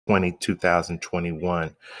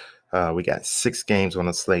2021. We got 6 games on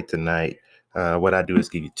the slate tonight. What I do is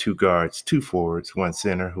give you 2 guards, 2 forwards, 1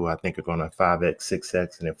 center, who I think are going to 5X,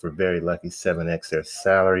 6X, and if we're very lucky, 7X their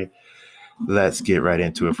salary. Let's get right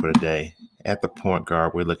into it for today. At the point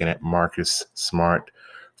guard, we're looking at Marcus Smart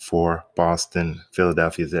for Boston.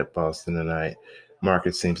 Philadelphia's at Boston tonight.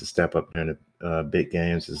 Marcus seems to step up during the big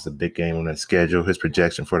games. This is a big game on the schedule. His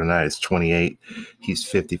projection for tonight is 28. He's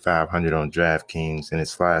 5,500 on DraftKings. In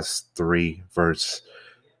his last 3 versus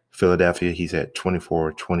Philadelphia, he's at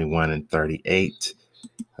 24, 21, and 38.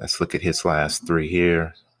 Let's look at his last 3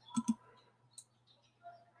 here.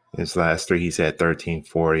 His last 3, he's at 13,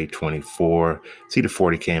 40, 24. See, the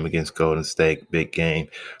 40 came against Golden State, big game.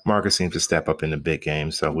 Marcus seems to step up in the big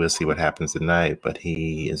game, so we'll see what happens tonight. But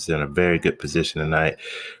he is in a very good position tonight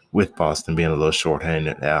with Boston being a little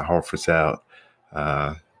shorthanded. Al Horford's out.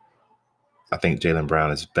 I think Jaylen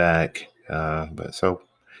Brown is back. So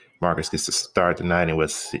Marcus gets to start tonight,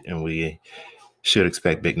 and we should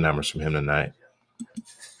expect big numbers from him tonight.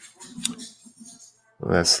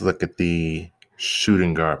 Let's look at the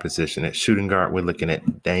shooting guard position. At shooting guard, we're looking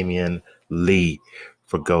at Damian Lee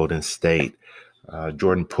for Golden State.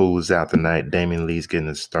 Jordan Poole is out tonight. Damian Lee's getting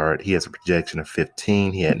a start. He has a projection of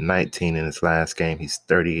 15. He had 19 in his last game. He's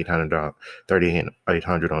 3,800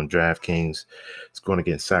 on DraftKings. It's going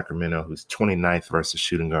against Sacramento, who's 29th versus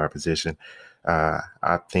shooting guard position.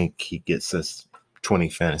 I think he gets us 20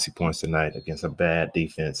 fantasy points tonight against a bad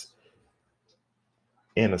defense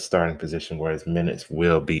in a starting position where his minutes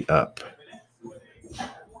will be up.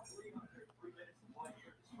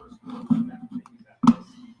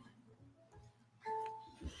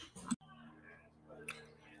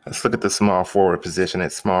 Let's look at the small forward position.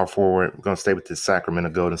 At small forward, we're going to stay with the Sacramento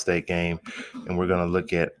Golden State game, and we're going to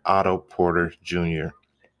look at Otto Porter Jr.,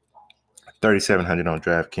 3,700 on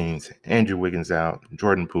DraftKings. Andrew Wiggins out,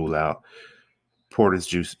 Jordan Poole out.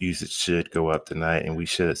 Porter's usage should go up tonight, and we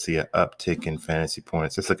should see an uptick in fantasy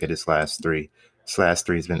points. Let's look at his last 3. His last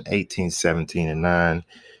 3 has been 18, 17, and 9.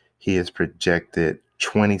 He has projected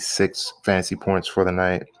 26 fantasy points for the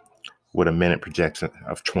night with a minute projection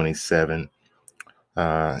of 27.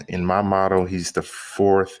 In my model, he's the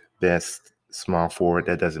 4th best small forward.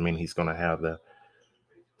 That doesn't mean he's going to have the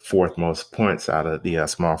 4th most points out of the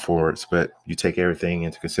small forwards, but you take everything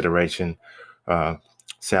into consideration,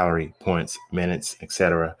 salary, points, minutes,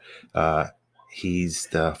 etc. He's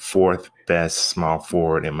the 4th best small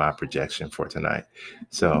forward in my projection for tonight.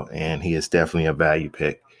 So, and he is definitely a value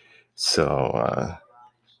pick. So,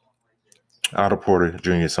 Otto Porter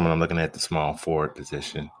Jr. is someone I'm looking at the small forward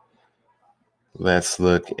position. Let's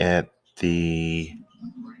look at the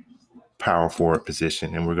power forward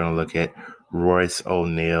position, and we're going to look at Royce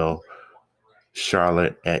O'Neal,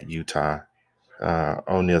 Charlotte at Utah.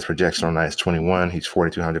 O'Neal's projection on night is 21. He's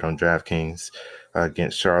 4,200 on DraftKings.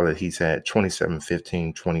 Against Charlotte, he's had 27,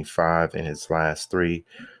 15, 25 in his last 3.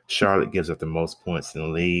 Charlotte gives up the most points in the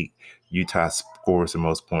league. Utah scores the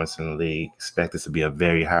most points in the league. Expect this to be a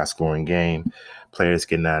very high-scoring game. Players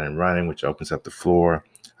getting out and running, which opens up the floor.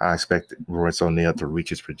 I expect Royce O'Neal to reach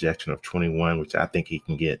his projection of 21, which I think he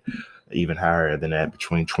can get even higher than that,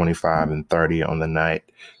 between 25 and 30 on the night.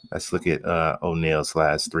 Let's look at O'Neal's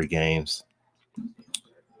last 3 games.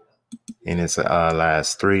 In his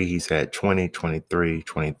last 3, he's had 20, 23,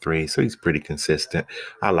 23. So he's pretty consistent.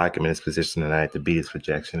 I like him in his position tonight to beat his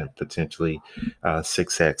projection and potentially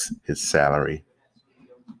 6X his salary.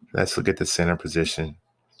 Let's look at the center position.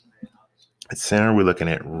 At center, we're looking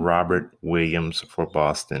at Robert Williams for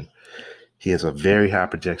Boston. He has a very high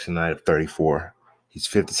projection tonight of 34. He's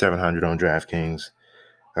 5,700 on DraftKings.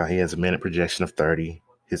 He has a minute projection of 30.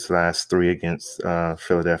 His last 3 against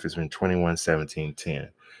Philadelphia has been 21, 17, 10.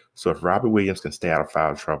 So if Robert Williams can stay out of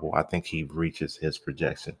foul trouble, I think he reaches his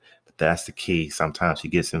projection. But that's the key. Sometimes he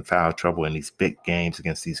gets in foul trouble in these big games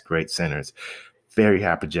against these great centers. Very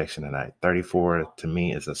high projection tonight. 34 to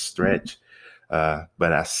me is a stretch,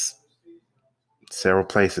 but several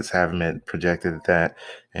places have him projected at that,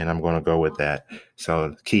 and I'm going to go with that. So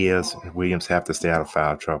the key is Williams have to stay out of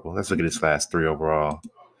foul trouble. Let's look at his last 3 overall.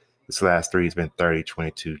 His last 3 has been 30,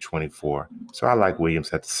 22, 24. So I like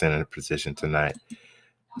Williams at the center position tonight.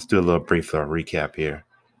 Let's do a little brief recap here.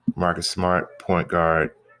 Marcus Smart, point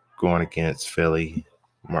guard, going against Philly.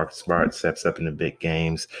 Marcus Smart steps up in the big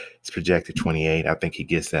games. It's projected 28. I think he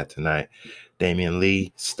gets that tonight. Damian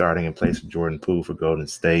Lee starting in place of Jordan Poole for Golden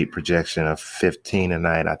State. Projection of 15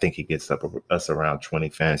 tonight. I think he gets us around 20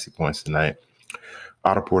 fantasy points tonight.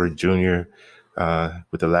 Otto Porter Jr.,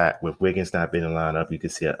 with Wiggins not being in the lineup, you can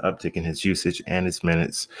see an uptick in his usage and his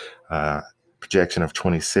minutes. Projection of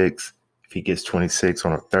 26. If he gets 26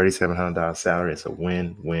 on a $3,700 salary, it's a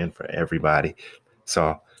win-win for everybody.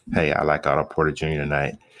 So, hey, I like Otto Porter Jr.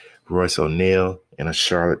 tonight. Royce O'Neal in a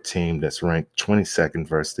Charlotte team that's ranked 22nd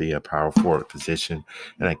versus the power forward position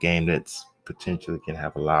in a game that's potentially can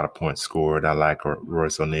have a lot of points scored. I like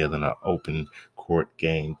Royce O'Neal in an open court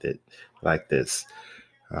game that like this.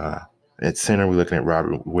 At center, we're looking at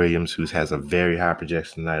Robert Williams, who has a very high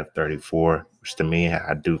projection tonight of 34, which to me,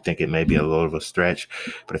 I do think it may be a little of a stretch.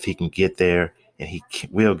 But if he can get there, and he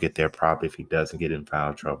will get there probably if he doesn't get in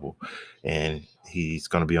foul trouble, and he's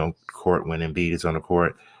going to be on court when Embiid is on the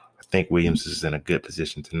court, I think Williams is in a good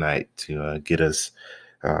position tonight to get us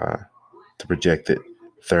to projected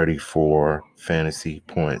 34 fantasy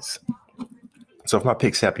points. So if my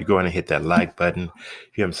picks help you, go ahead and hit that like button.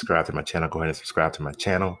 If you haven't subscribed to my channel, go ahead and subscribe to my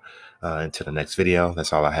channel. Until the next video,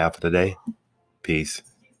 that's all I have for today. Peace.